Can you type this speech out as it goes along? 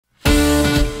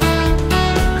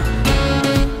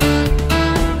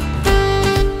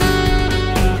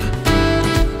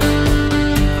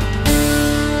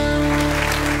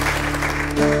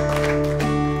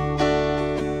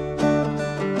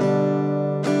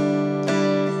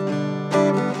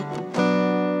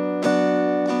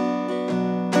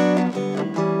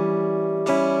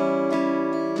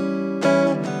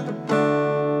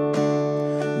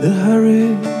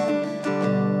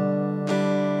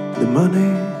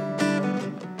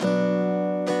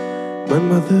My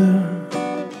mother,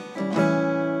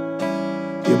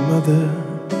 your mother,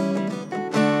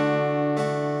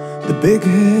 the big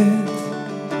head,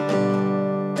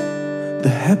 the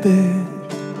habit,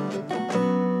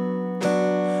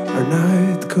 our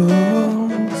night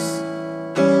calls,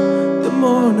 the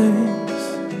mornings.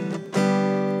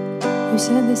 You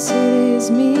said the city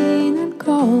is mean and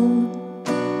cold.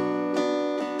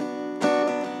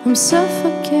 I'm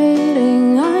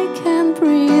suffocating, I can't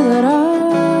breathe at all.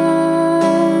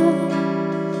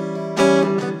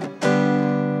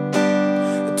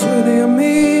 At 20 I'm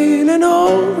mean and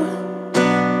old.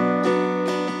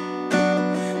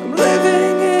 I'm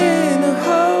living in a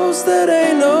house that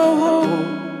ain't no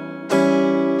home.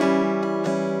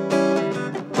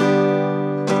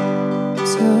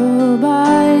 So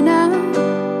by now,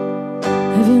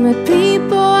 have you met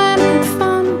people and had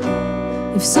fun?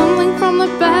 If something from the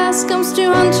past comes to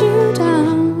hunt you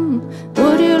down,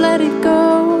 would you let it go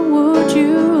or would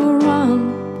you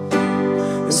run?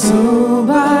 So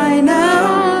by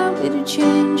now, did you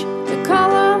change the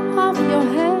color of your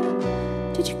hair?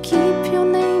 Did you keep your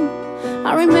name?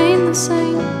 I remain the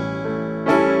same.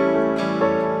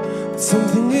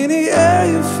 something in the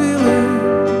air you're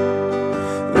feeling.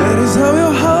 That is how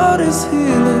your heart is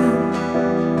healing.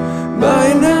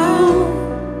 By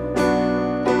now,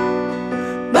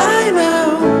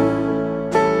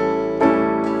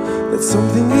 that's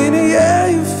something in the air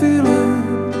you're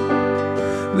feeling.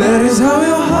 That is how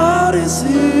your heart is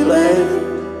healing.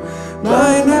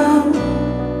 By now,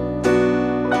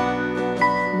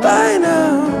 by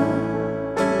now.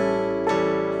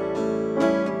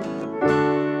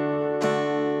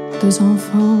 Deux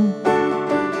enfants,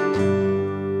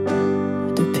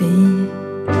 deux pays,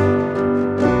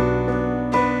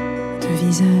 deux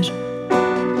visages,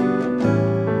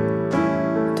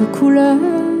 deux couleurs.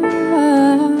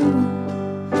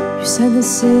 You said the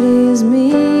city is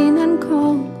mean and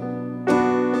cold.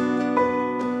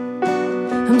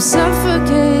 I'm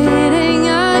suffocating,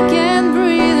 I can't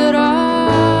breathe at all.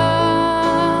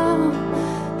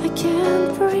 I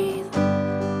can't breathe.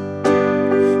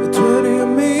 At 20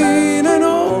 I'm mean and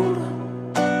old.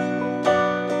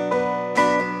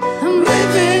 I'm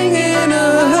living in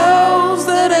a house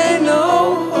that ain't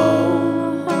no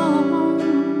home.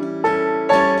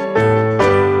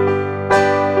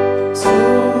 So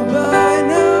by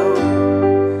now,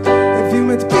 if you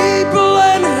met people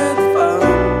and had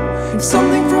fun, if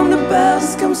something from the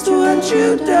past comes to hunt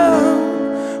you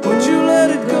down, would you let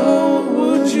it go or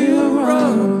would you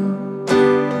run?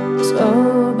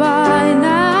 So by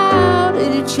now,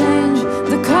 did you change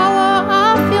the color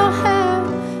of your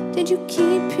hair? Did you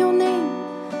keep your name?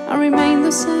 I remain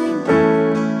the same.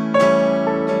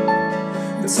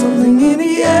 There's something in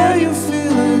the air you're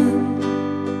feeling.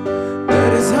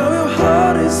 That is how your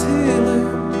heart is healing.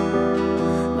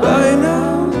 By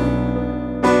now,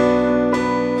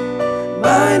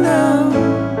 by now.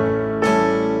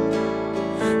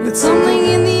 There's Something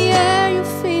in the air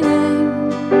you're feeling.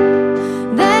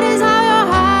 That is how your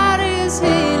heart is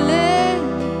healing.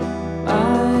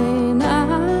 By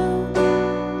now,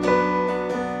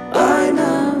 by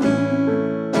now.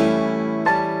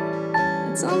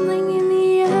 it's something in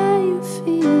the air you're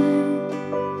feeling.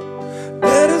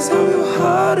 That is how your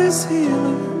heart is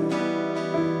healing.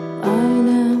 By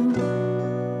now.